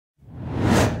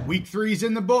Week 3's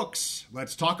in the books.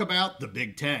 Let's talk about the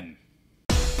Big Ten.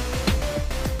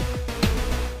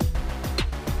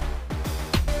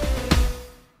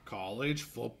 College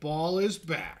football is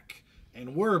back,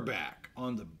 and we're back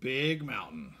on the Big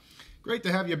Mountain. Great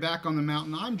to have you back on the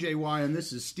mountain. I'm JY, and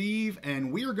this is Steve,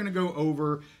 and we are going to go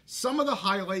over some of the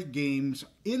highlight games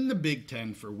in the Big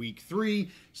Ten for Week 3.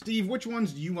 Steve, which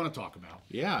ones do you want to talk about?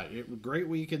 Yeah, great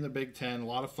week in the Big Ten. A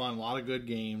lot of fun, a lot of good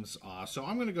games. So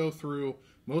I'm going to go through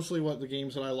mostly what the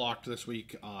games that I locked this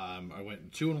week. I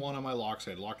went 2-1 on my locks.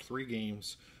 I had locked 3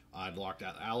 games. I'd locked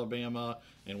out Alabama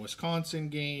and Wisconsin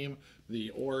game, the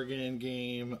Oregon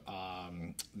game,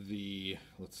 the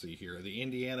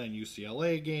Indiana and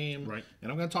UCLA game. Right.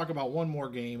 And I'm going to talk about one more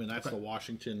game, and that's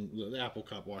the Apple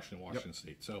Cup, Washington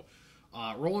State. So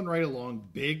rolling right along,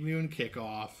 big noon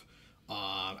kickoff.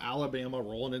 Alabama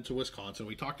rolling into Wisconsin.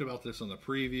 We talked about this on the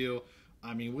preview.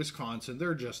 I mean, Wisconsin,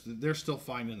 they're still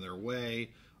finding their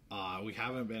way. We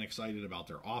haven't been excited about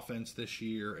their offense this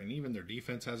year, and even their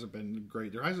defense hasn't been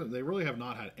great. They really have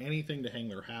not had anything to hang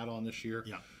their hat on this year.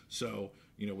 Yeah. So,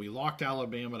 we locked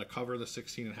Alabama to cover the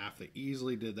 16.5. They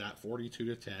easily did that,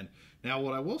 42-10. Now,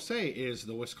 what I will say is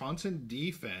the Wisconsin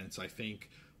defense, I think,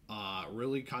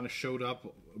 really kind of showed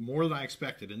up more than I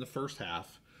expected in the first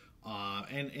half.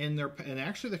 And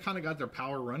actually they kind of got their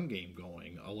power run game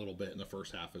going a little bit in the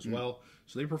first half as well.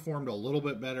 So they performed a little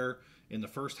bit better in the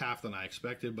first half than I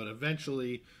expected, but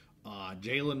eventually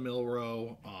Jalen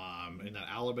Milroe and that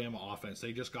Alabama offense,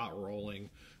 they just got rolling.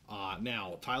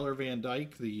 Now Tyler Van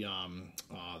Dyke, the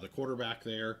quarterback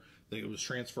there, it was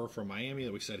transferred from Miami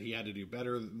that we said he had to do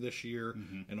better this year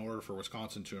in order for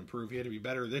Wisconsin to improve. He had to be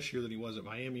better this year than he was at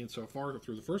Miami, and so far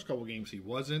through the first couple games he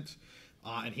wasn't.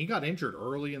 And he got injured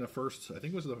early in the first, I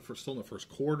think it was still in the first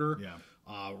quarter. Yeah.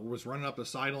 Was running up the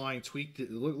sideline, tweaked it.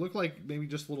 It looked like maybe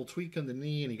just a little tweak in the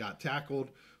knee, and he got tackled.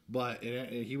 But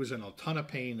he was in a ton of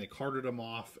pain. They carted him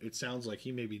off. It sounds like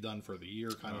he may be done for the year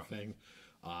kind of thing,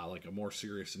 like a more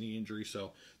serious knee injury.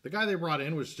 So the guy they brought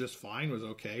in was just fine, was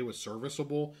okay, was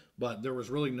serviceable. But there was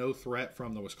really no threat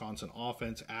from the Wisconsin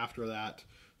offense after that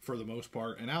for the most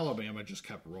part. And Alabama just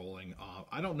kept rolling.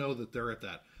 I don't know that they're at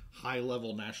that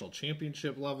high-level national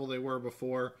championship level they were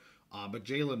before, but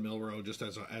Jalen Milroe just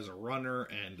as a runner,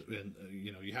 and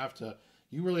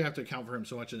you really have to account for him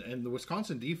so much. And the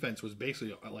Wisconsin defense was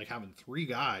basically like having 3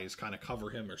 guys kind of cover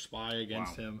him or spy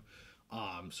against him.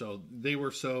 So they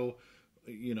were so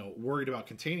worried about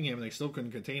containing him, and they still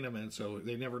couldn't contain him, and so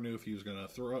they never knew if he was going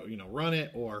to run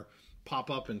it or pop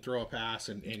up and throw a pass,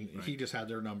 and he just had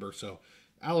their number. So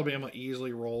Alabama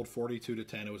easily rolled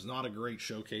 42-10. It was not a great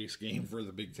showcase game for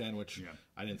the Big Ten, which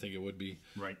I didn't think it would be.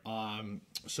 Right.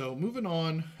 So moving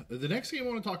on, the next game I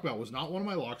want to talk about was not one of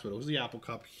my locks, but it was the Apple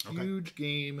Cup. Huge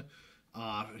game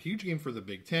for the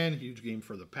Big Ten, huge game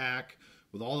for the Pac.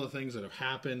 With all the things that have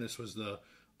happened, this was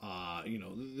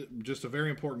just a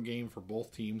very important game for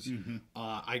both teams.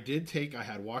 I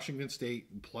had Washington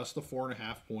State plus the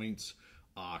 4.5 points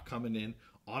coming in.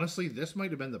 Honestly, this might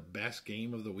have been the best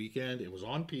game of the weekend. It was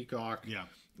on Peacock,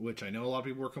 which I know a lot of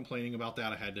people were complaining about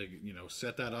that. I had to,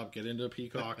 set that up, get into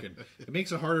Peacock, and it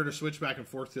makes it harder to switch back and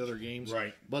forth to other games.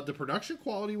 Right. But the production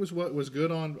quality was what was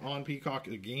good on Peacock.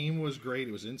 The game was great.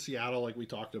 It was in Seattle, like we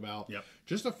talked about. Yep.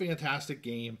 Just a fantastic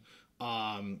game.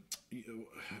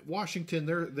 Washington,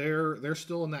 they're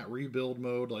still in that rebuild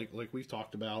mode, like we've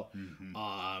talked about.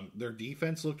 Their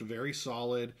defense looked very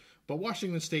solid, but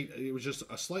Washington State, it was just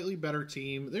a slightly better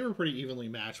team. They were pretty evenly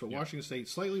matched, but Washington State,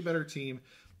 slightly better team.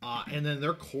 And then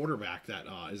their quarterback,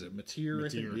 is it Mateer? I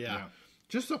think? Yeah.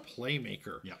 Just a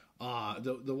playmaker. Yeah.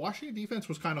 The Washington defense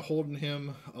was kind of holding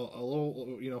him a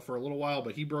little, for a little while,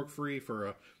 but he broke free for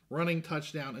a running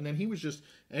touchdown, and then he was just,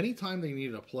 anytime they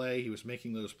needed a play, he was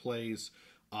making those plays.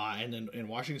 And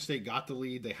Washington State got the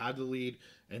lead. They had the lead.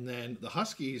 And then the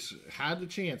Huskies had the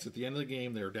chance at the end of the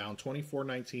game. They were down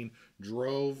 24-19,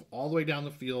 drove all the way down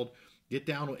the field, get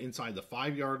down inside the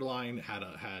 5-yard line,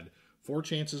 had 4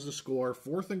 chances to score.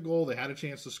 4th and goal, they had a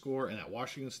chance to score, and that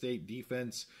Washington State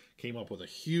defense came up with a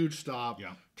huge stop,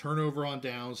 turnover on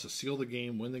downs to seal the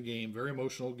game, win the game. Very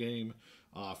emotional game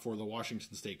for the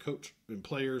Washington State coach and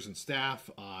players and staff.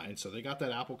 And so they got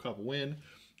that Apple Cup win.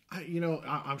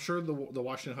 I'm sure the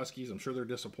Washington Huskies, I'm sure they're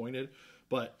disappointed,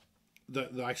 but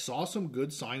I saw some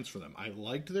good signs for them. I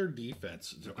liked their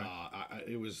defense.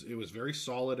 It was very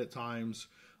solid at times.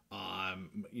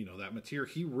 That Mateer,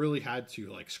 he really had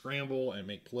to scramble and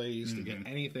make plays to get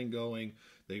anything going.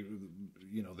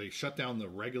 They shut down the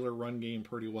regular run game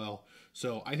pretty well.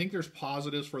 So I think there's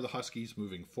positives for the Huskies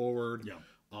moving forward.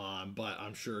 But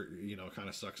I'm sure, it kind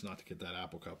of sucks not to get that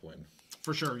Apple Cup win.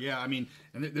 For sure, yeah. I mean,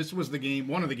 and this was the game,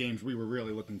 one of the games we were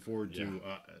really looking forward to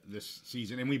this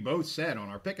season. And we both said on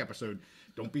our pick episode,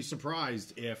 don't be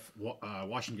surprised if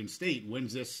Washington State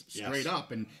wins this straight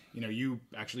up. And, you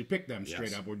actually picked them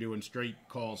straight up. We're doing straight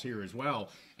calls here as well.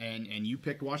 And you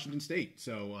picked Washington State.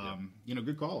 So,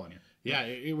 good call on you. Yeah,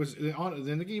 it was.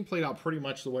 Then the game played out pretty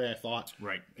much the way I thought.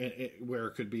 Right. Where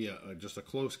it could be just a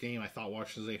close game. I thought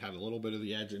Washington State had a little bit of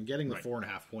the edge, and getting the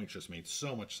 4.5 points just made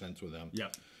so much sense with them. Yeah.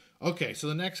 Okay, so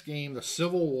the next game, the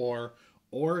Civil War.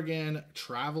 Oregon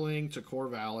traveling to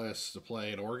Corvallis to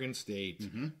play at Oregon State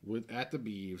at the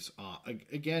Beavs.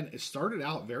 Again, it started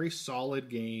out very solid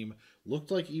game. Looked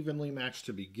like evenly matched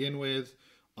to begin with.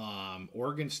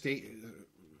 Oregon State,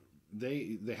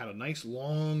 they had a nice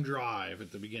long drive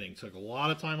at the beginning. Took a lot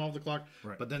of time off the clock,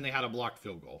 but then they had a blocked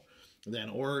field goal. Then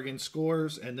Oregon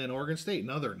scores, and then Oregon State,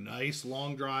 another nice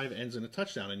long drive, ends in a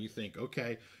touchdown. And you think,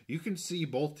 okay, you can see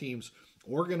both teams.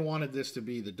 Oregon wanted this to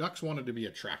be, the Ducks wanted to be a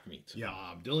track meet. Yeah.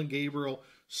 Dylan Gabriel,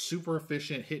 super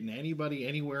efficient, hitting anybody,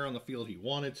 anywhere on the field he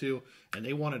wanted to, and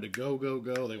they wanted to go.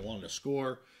 They wanted to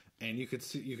score, and you could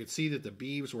see that the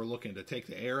Beavs were looking to take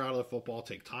the air out of the football,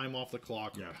 take time off the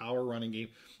clock, power running game,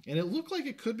 and it looked like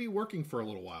it could be working for a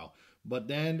little while. But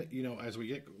then, as we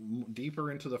get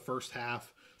deeper into the first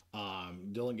half,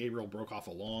 Dylan Gabriel broke off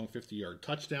a long 50-yard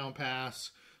touchdown pass.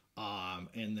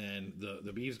 And then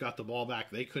the Beavs got the ball back.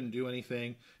 They couldn't do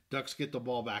anything. Ducks get the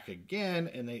ball back again,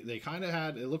 and they kind of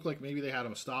had, it looked like maybe they had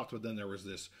them stopped, but then there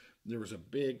was a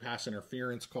big pass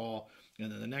interference call,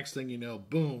 and then the next thing you know,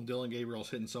 boom, Dylan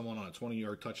Gabriel's hitting someone on a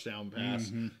 20-yard touchdown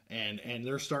pass, and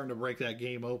they're starting to break that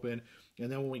game open.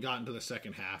 And then when we got into the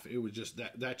second half, it was just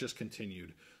that just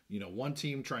continued. One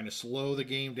team trying to slow the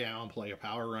game down, play a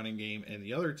power running game, and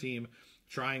the other team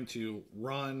trying to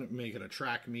run, make it a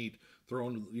track meet,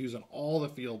 using all the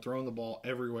field, throwing the ball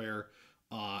everywhere.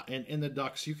 And in the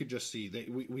Ducks, you could just see,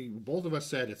 we both of us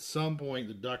said at some point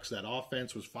the Ducks, that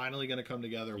offense was finally going to come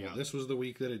together. Well, this was the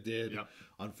week that it did,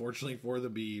 unfortunately for the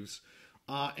Beavs.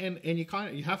 And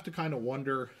you have to kind of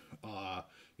wonder,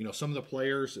 some of the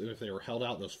players, if they were held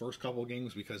out those first couple of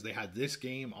games because they had this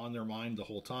game on their mind the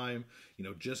whole time,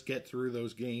 just get through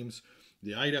those games.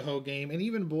 The Idaho game, and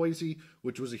even Boise,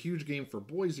 which was a huge game for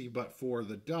Boise, but for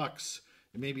the Ducks,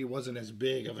 maybe it wasn't as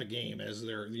big of a game as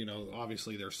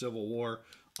obviously their Civil War,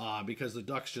 because the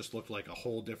Ducks just looked like a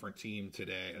whole different team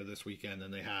this weekend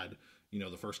than they had,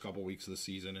 the first couple weeks of the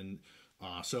season. And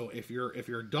so if you're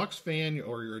a Ducks fan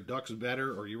or you're a Ducks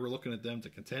bettor or you were looking at them to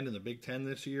contend in the Big Ten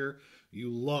this year, you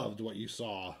loved what you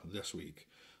saw this week.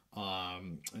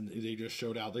 And they just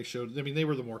showed out. They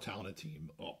were the more talented team,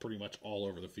 pretty much all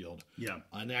over the field. Yeah.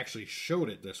 And they actually showed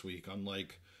it this week,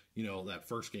 unlike, that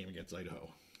first game against Idaho.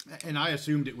 And I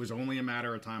assumed it was only a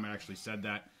matter of time. I actually said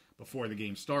that before the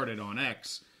game started on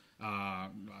X. I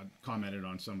commented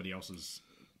on somebody else's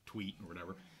tweet or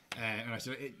whatever. And I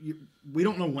said, we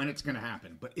don't know when it's going to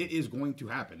happen, but it is going to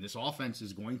happen. This offense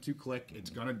is going to click.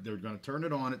 They're going to turn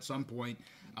it on at some point.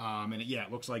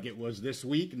 It looks like it was this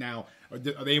week. Now, are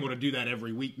they able to do that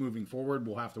every week moving forward?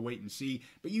 We'll have to wait and see.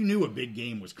 But you knew a big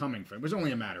game was coming for them. It was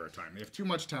only a matter of time. They have too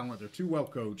much talent. They're too well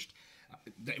coached.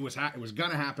 It was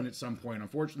going to happen at some point.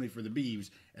 Unfortunately for the Beavs,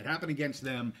 it happened against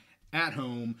them at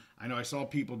home. I know I saw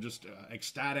people just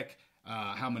ecstatic.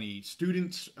 How many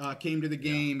students came to the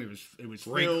game? It was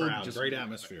great filled,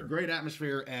 crowd, great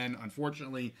atmosphere, and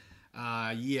unfortunately,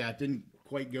 it didn't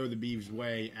quite go the Beavs'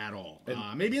 way at all.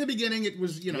 Maybe in the beginning it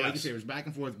was, like you say, it was back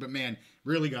and forth, but man,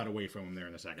 really got away from them there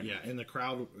in the second half. And the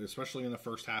crowd, especially in the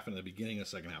first half and the beginning of the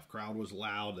second half, crowd was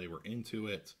loud. They were into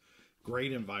it.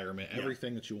 Great environment,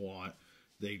 everything that you want.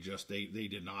 They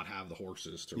did not have the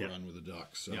horses to run with the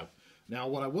Ducks. So now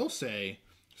what I will say,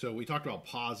 so we talked about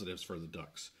positives for the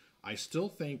Ducks. I still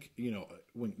think,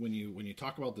 when you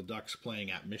talk about the Ducks playing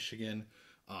at Michigan,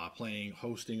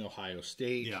 hosting Ohio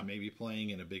State, maybe playing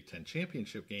in a Big Ten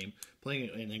championship game, playing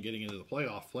and then getting into the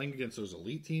playoff, playing against those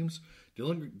elite teams,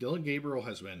 Dylan Gabriel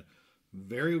has been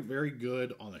very, very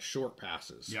good on the short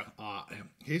passes.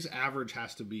 His average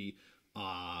has to be,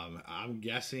 I'm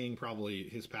guessing probably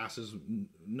his passes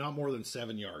not more than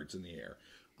 7 yards in the air.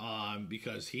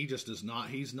 Because he just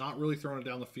he's not really throwing it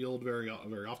down the field very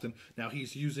often. Now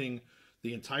he's using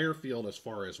the entire field as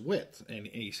far as width, and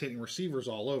he's hitting receivers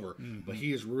all over, but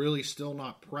he is really still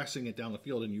not pressing it down the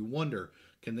field. And you wonder,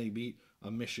 can they beat a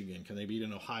Michigan? Can they beat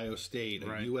an Ohio State, a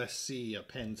USC, a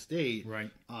Penn State,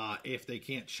 if they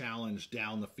can't challenge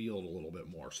down the field a little bit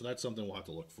more? So that's something we'll have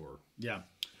to look for. Yeah.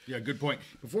 Yeah, good point.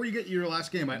 Before you get to your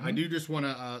last game, I do just want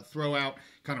to throw out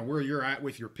kind of where you're at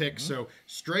with your picks. So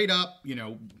straight up,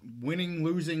 winning,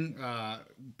 losing,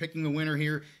 picking the winner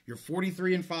here. You're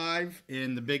 43-5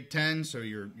 in the Big Ten, so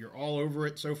you're all over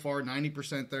it so far,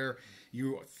 90% there.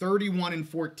 You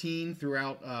 31-14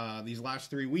 throughout these last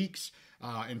 3 weeks.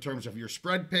 In terms of your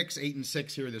spread picks,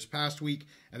 8-6 here this past week,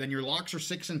 and then your locks are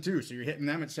 6-2, so you're hitting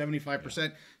them at 75%. Yeah.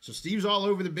 So Steve's all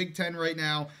over the Big Ten right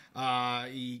now.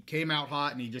 He came out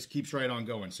hot, and he just keeps right on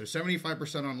going. So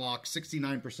 75% on locks,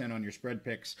 69% on your spread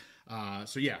picks.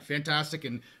 So yeah, fantastic.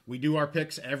 And we do our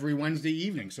picks every Wednesday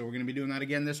evening, so we're going to be doing that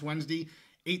again this Wednesday,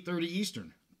 8:30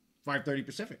 Eastern, 5:30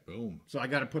 Pacific. Boom. So I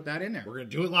got to put that in there. We're going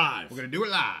to do it live. We're going to do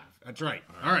it live. That's right.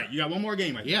 All right. You got one more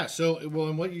game, I think. Yeah. So,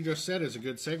 and what you just said is a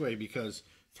good segue because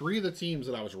 3 of the teams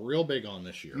that I was real big on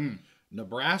this year,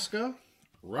 Nebraska,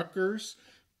 Rutgers,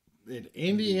 and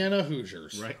Indiana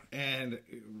Hoosiers. Right. And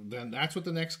then that's what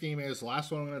the next game is. The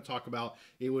last one I'm going to talk about,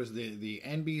 it was the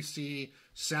NBC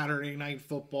Saturday Night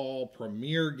Football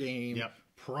premier game. Yep.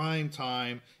 Prime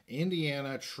time,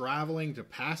 Indiana traveling to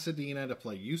Pasadena to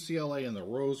play UCLA in the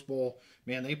Rose Bowl.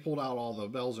 Man, they pulled out all the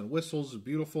bells and whistles.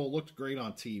 Beautiful, looked great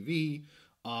on TV.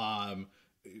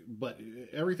 But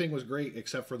everything was great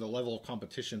except for the level of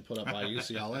competition put up by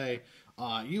UCLA.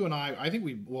 You and I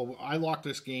think I locked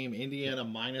this game, Indiana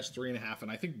 -3.5,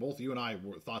 and I think both you and I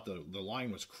thought the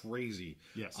line was crazy.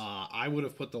 Yes. I would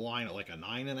have put the line at like a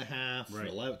 9.5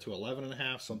 right. to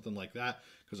 11.5, something like that,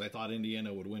 because I thought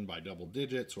Indiana would win by double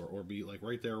digits or be like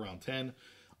right there around 10.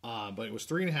 But it was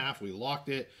 3.5. We locked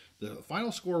it. The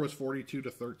final score was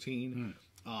 42-13,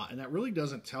 and that really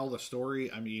doesn't tell the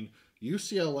story. I mean,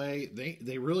 UCLA,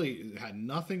 they really had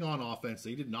nothing on offense.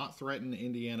 They did not threaten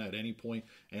Indiana at any point.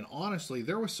 And honestly,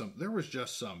 there was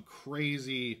just some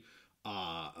crazy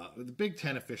the Big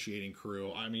Ten officiating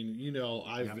crew. I mean,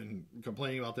 I've been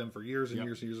complaining about them for years and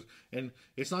years and years. And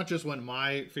it's not just when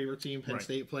my favorite team, Penn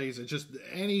State, plays. It's just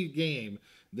any game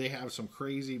they have some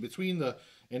crazy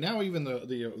and now even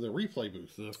the replay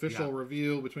booth, the official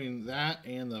review between that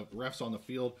and the refs on the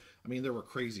field. I mean, there were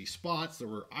crazy spots. There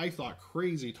were, I thought,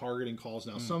 crazy targeting calls.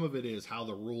 Now, some of it is how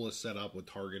the rule is set up with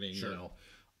targeting,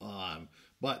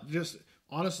 but just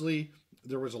honestly,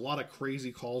 there was a lot of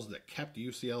crazy calls that kept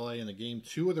UCLA in the game.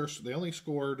 They only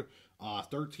scored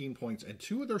 13 points, and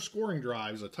 2 of their scoring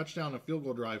drives, a touchdown and field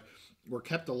goal drive, were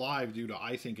kept alive due to,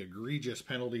 I think, egregious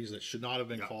penalties that should not have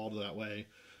been called that way.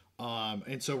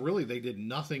 And so really they did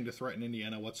nothing to threaten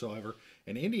Indiana whatsoever.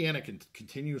 And Indiana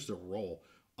continues to roll.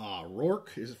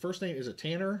 Rourke, his first name, is it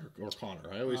Tanner or Connor?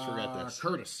 I always forget this.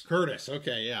 Curtis.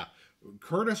 Okay. Yeah.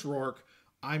 Curtis Rourke.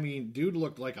 I mean, dude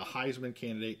looked like a Heisman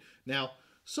candidate. Now,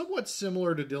 somewhat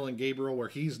similar to Dylan Gabriel, where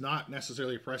he's not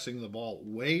necessarily pressing the ball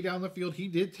way down the field. He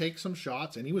did take some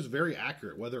shots and he was very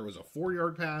accurate, whether it was a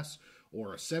 4-yard pass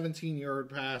or a 17-yard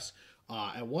pass.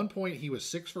 At one point, he was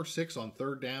 6 for 6 on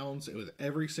third downs. It was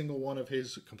every single one of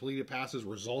his completed passes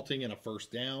resulting in a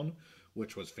first down,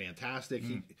 which was fantastic.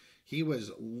 He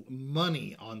was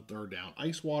money on third down,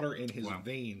 ice water in his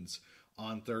veins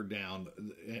on third down.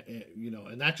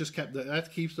 And that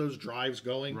keeps those drives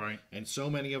going. Right. And so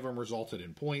many of them resulted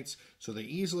in points. So they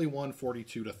easily won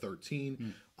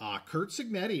 42-13. Kurt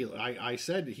Cignetti, I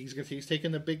said he's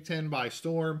taken the Big Ten by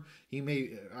storm.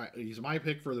 He's my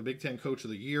pick for the Big Ten Coach of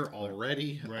the Year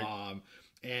already. Right.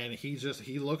 And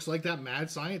he looks like that mad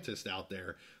scientist out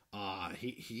there.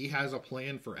 He has a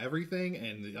plan for everything,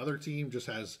 and the other team just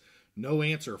has no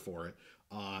answer for it.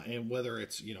 And whether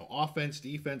it's, offense,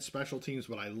 defense, special teams,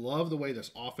 but I love the way this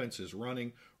offense is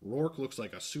running. Rourke looks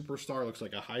like a superstar, looks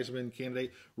like a Heisman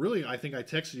candidate. Really, I think I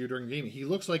texted you during the game. He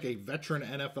looks like a veteran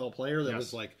NFL player that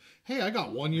was like, hey, I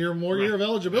got 1 year more year of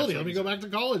eligibility. Let me go back to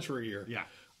college for a year. Yeah.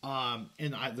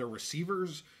 And their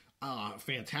receivers,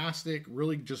 fantastic,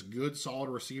 really just good, solid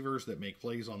receivers that make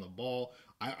plays on the ball.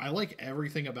 I like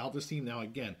everything about this team. Now,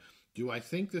 again, do I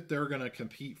think that they're going to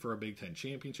compete for a Big Ten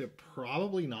championship?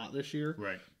 Probably not this year.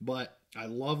 Right. But I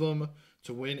love them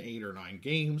to win 8 or 9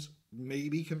 games,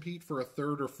 maybe compete for a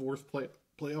 3rd or 4th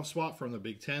playoff spot from the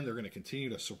Big Ten. They're going to continue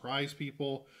to surprise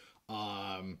people.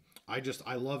 I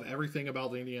love everything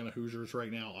about the Indiana Hoosiers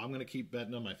right now. I'm going to keep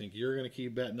betting them. I think you're going to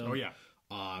keep betting them. Oh, yeah.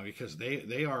 Because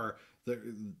they're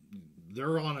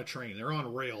on a train. They're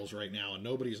on rails right now, and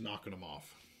nobody's knocking them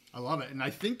off. I love it. And I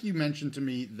think you mentioned to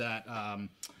me that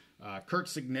Kurt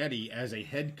Cignetti, as a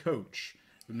head coach,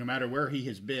 no matter where he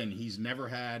has been, he's never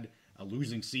had a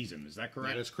losing season. Is that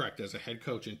correct? That is correct. As a head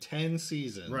coach in 10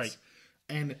 seasons. Right.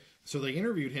 And so they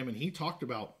interviewed him, and he talked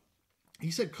about,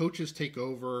 he said coaches take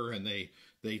over and they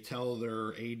they tell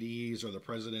their ADs or the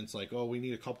presidents like, oh, we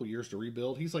need a couple years to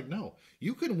rebuild. He's like, no,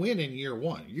 you can win in year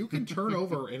one. You can turn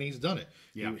over, and he's done it.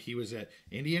 Yeah. He was at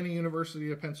Indiana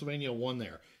University of Pennsylvania, won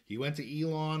there. He went to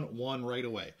Elon, won right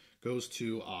away. Goes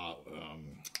to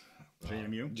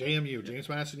JMU, James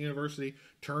Madison University,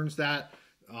 turns that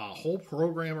whole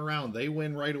program around. They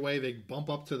win right away. They bump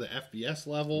up to the FBS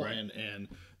level, right. and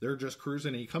they're just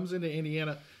cruising. He comes into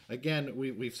Indiana. Again,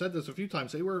 we've said this a few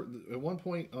times. They were, at one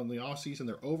point on the offseason,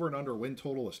 their over and under win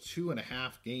total was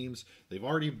 2.5 games. They've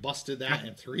already busted that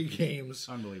in 3 games.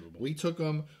 Unbelievable. We took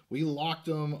them. We locked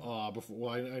them before.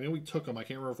 Well, I know we took them. I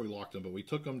can't remember if we locked them, but we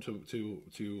took them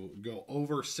to go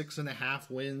over 6.5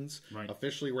 wins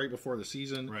officially right before the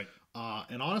season. Right.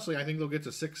 And honestly, I think they'll get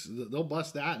to 6. They'll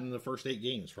bust that in the first 8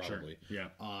 games probably. Sure.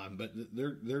 Yeah. But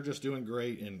they're just doing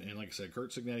great. And like I said,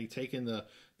 Kurt Cignetti taking the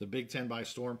Big Ten by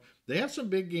storm. They have some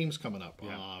big games coming up.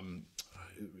 Yeah.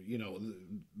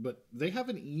 But they have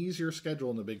an easier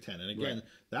schedule in the Big Ten. And again,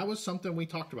 that was something we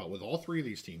talked about with all 3 of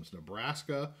these teams: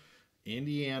 Nebraska,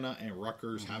 Indiana, and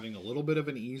Rutgers having a little bit of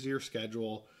an easier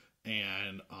schedule.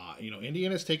 And,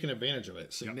 Indiana's taken advantage of it.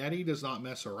 Cignetti does not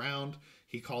mess around.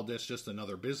 He called this just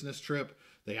another business trip.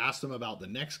 They asked him about the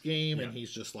next game, and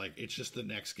he's just like, it's just the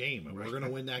next game, and we're going to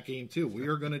win that game too. We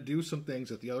are going to do some things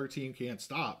that the other team can't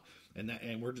stop, and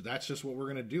that's just what we're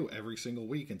going to do every single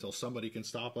week until somebody can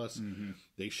stop us. Mm-hmm.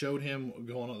 They showed him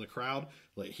going on the crowd,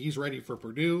 like he's ready for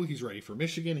Purdue, he's ready for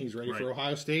Michigan, he's ready for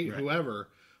Ohio State, whoever.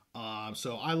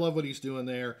 So I love what he's doing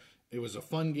there. It was a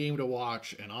fun game to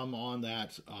watch, and I'm on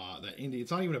that Indy. It's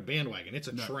not even a bandwagon; it's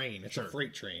a train. It's a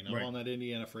freight train. I'm on that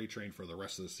Indiana freight train for the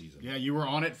rest of the season. Yeah, you were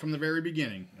on it from the very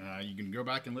beginning. You can go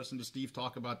back and listen to Steve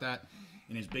talk about that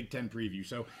in his Big Ten preview.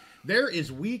 So there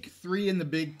is Week 3 in the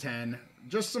Big Ten.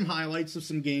 Just some highlights of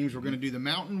some games. We're going to do the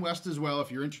Mountain West as well. If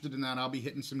you're interested in that, I'll be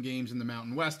hitting some games in the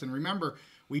Mountain West. And remember,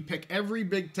 we pick every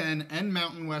Big Ten and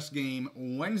Mountain West game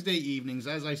Wednesday evenings,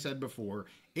 as I said before.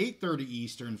 8:30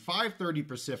 Eastern, 5:30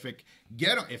 Pacific.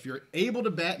 If you're able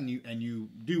to bet and you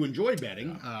do enjoy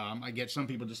betting. I get some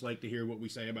people just like to hear what we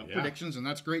say about predictions, and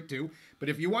that's great too. But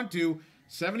if you want to,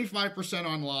 75%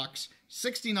 on locks,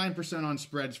 69% on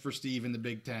spreads for Steve in the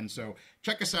Big Ten. So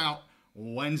check us out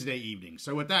Wednesday evening.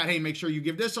 So with that, hey, make sure you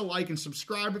give this a like and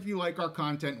subscribe if you like our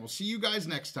content. We'll see you guys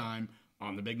next time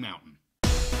on the Big Mountain.